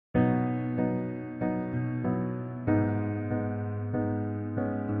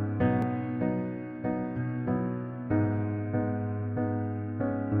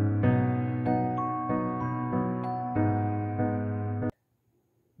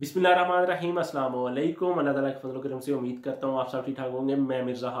बिस्मिल्लाहिर्रहमानिर्रहीम अस्सलाम वालेकुम। अल्लाह ताला के फजल करम से उम्मीद करता हूँ आप सब ठीक ठाक होंगे। मैं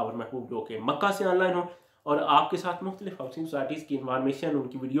मिर्ज़ा खवार महबूब जो कि मक्का से ऑनलाइन हूँ और आपके साथ मुख्तलिफ हाउसिंग सोसाइटीज़ की इन्फॉर्मेशन,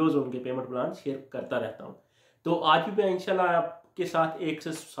 उनकी वीडियोज़, उनके पेमेंट प्लान शेयर करता रहता हूँ। तो आज भी मैं इंशाल्लाह आपके साथ एक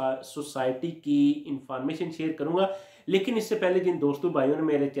सोसाइटी की इंफॉर्मेशन शेयर करूँगा। लेकिन इससे पहले जिन दोस्तों भाइयों ने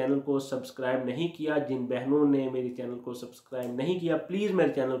मेरे चैनल को सब्सक्राइब नहीं किया, जिन बहनों ने मेरे चैनल को सब्सक्राइब नहीं किया, प्लीज़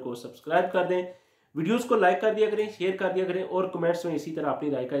मेरे चैनल को सब्सक्राइब कर दें, वीडियोस को लाइक कर दिया करें, शेयर कर दिया करें और कमेंट्स में इसी तरह अपनी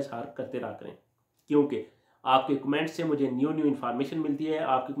राय का इजहार करते रहा करें, क्योंकि आपके कमेंट्स से मुझे न्यू इन्फॉर्मेशन मिलती है।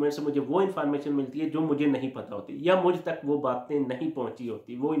 आपके कमेंट से मुझे वो इन्फॉर्मेशन मिलती है जो मुझे नहीं पता होती, या मुझ तक वो बातें नहीं पहुंची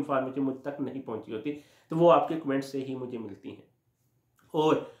होती, वो इन्फॉर्मेशन मुझ तक नहीं पहुंची होती, तो वो आपके कमेंट से ही मुझे मिलती हैं।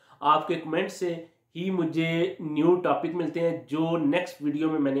 और आपके कमेंट से ही मुझे न्यू टॉपिक मिलते हैं जो नेक्स्ट वीडियो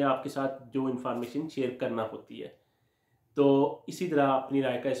में मैंने आपके साथ जो इन्फॉर्मेशन शेयर करना होती है। तो इसी तरह अपनी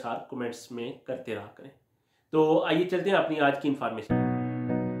राय का इजहार कमेंट्स में करते रहा करें। तो आइए चलते हैं अपनी आज की इन्फॉर्मेशन।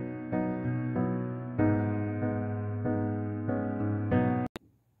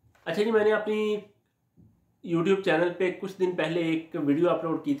 अच्छा जी, मैंने अपनी YouTube चैनल पे कुछ दिन पहले एक वीडियो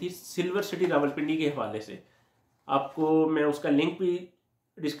अपलोड की थी सिल्वर सिटी रावलपिंडी के हवाले से। आपको मैं उसका लिंक भी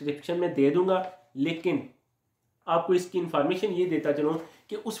डिस्क्रिप्शन में दे दूंगा, लेकिन आपको इसकी इन्फॉर्मेशन ये देता चलूँ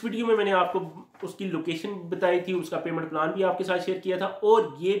कि उस वीडियो में मैंने आपको उसकी लोकेशन बताई थी, उसका पेमेंट प्लान भी आपके साथ शेयर किया था,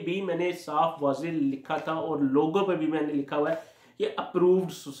 और ये भी मैंने साफ वाज़ेह लिखा था और लोगों पर भी मैंने लिखा हुआ है कि अप्रूव्ड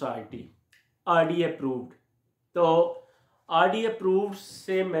सोसाइटी, आरडी अप्रूव्ड। तो आरडी अप्रूव्ड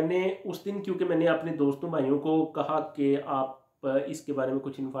से मैंने उस दिन, क्योंकि मैंने अपने दोस्तों भाइयों को कहा कि आप इसके बारे में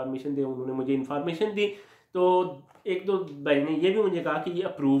कुछ इन्फॉर्मेशन दें, उन्होंने मुझे इन्फॉर्मेशन दी। तो एक दो भाई ने ये भी मुझे कहा कि ये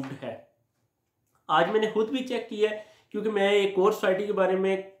अप्रूव्ड है। आज मैंने खुद भी चेक किया है, क्योंकि मैं एक और सोसाइटी के बारे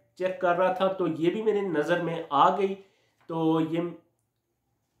में चेक कर रहा था, तो ये भी मेरे नज़र में आ गई। तो ये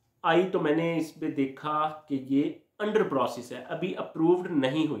आई तो मैंने इस पे देखा कि ये अंडर प्रोसेस है, अभी अप्रूव्ड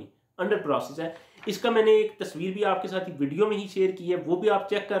नहीं हुई, अंडर प्रोसेस है। इसका मैंने एक तस्वीर भी आपके साथ वीडियो में ही शेयर की है, वो भी आप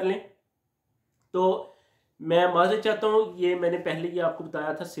चेक कर लें। तो मैं माज़रत चाहता हूँ, ये मैंने पहले ही आपको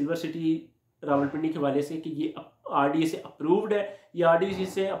बताया था सिल्वर सिटी रावलपिंडी के हवाले से कि ये आरडीए से अप्रूव्ड है, ये आरडीए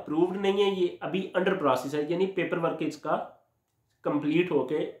से अप्रूव्ड नहीं है, ये अभी अंडर प्रोसेस है, यानी पेपर वर्क इसका कंप्लीट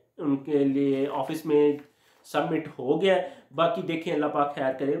होके उनके लिए ऑफिस में सबमिट हो गया है। बाकी देखें, अल्लाह पाक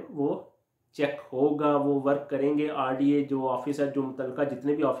खैर करे, वो चेक होगा, वो वर्क करेंगे। आरडीए जो ऑफिस है, जो मुतलका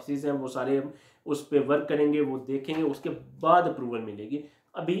जितने भी ऑफिस हैं, वो सारे उस पर वर्क करेंगे, वो देखेंगे, उसके बाद अप्रूवल मिलेगी।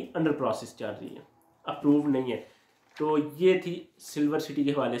 अभी अंडर प्रोसेस चल रही है, अप्रूव नहीं है। तो ये थी सिल्वर सिटी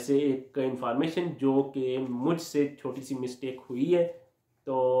के हवाले से एक इंफॉर्मेशन जो कि मुझसे छोटी सी मिस्टेक हुई है,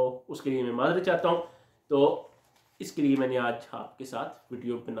 तो उसके लिए मैं माजरत चाहता हूँ। तो इसके लिए मैंने आज आपके साथ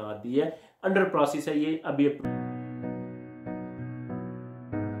वीडियो बना दी है। अंडर प्रोसेस है ये, अभी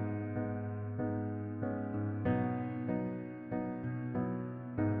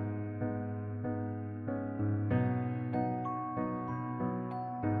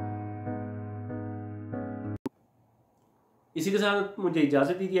इसी के साथ मुझे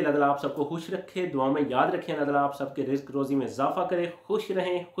इजाज़त दीजिए। अल्लाह ताला आप सबको खुश रखे, दुआ में याद रखें। अल्लाह ताला आप सबके रिस्क रोज़ी में इजाफा करे, खुश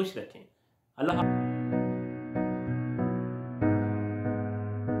रहें, खुश रखें। अल्लाह।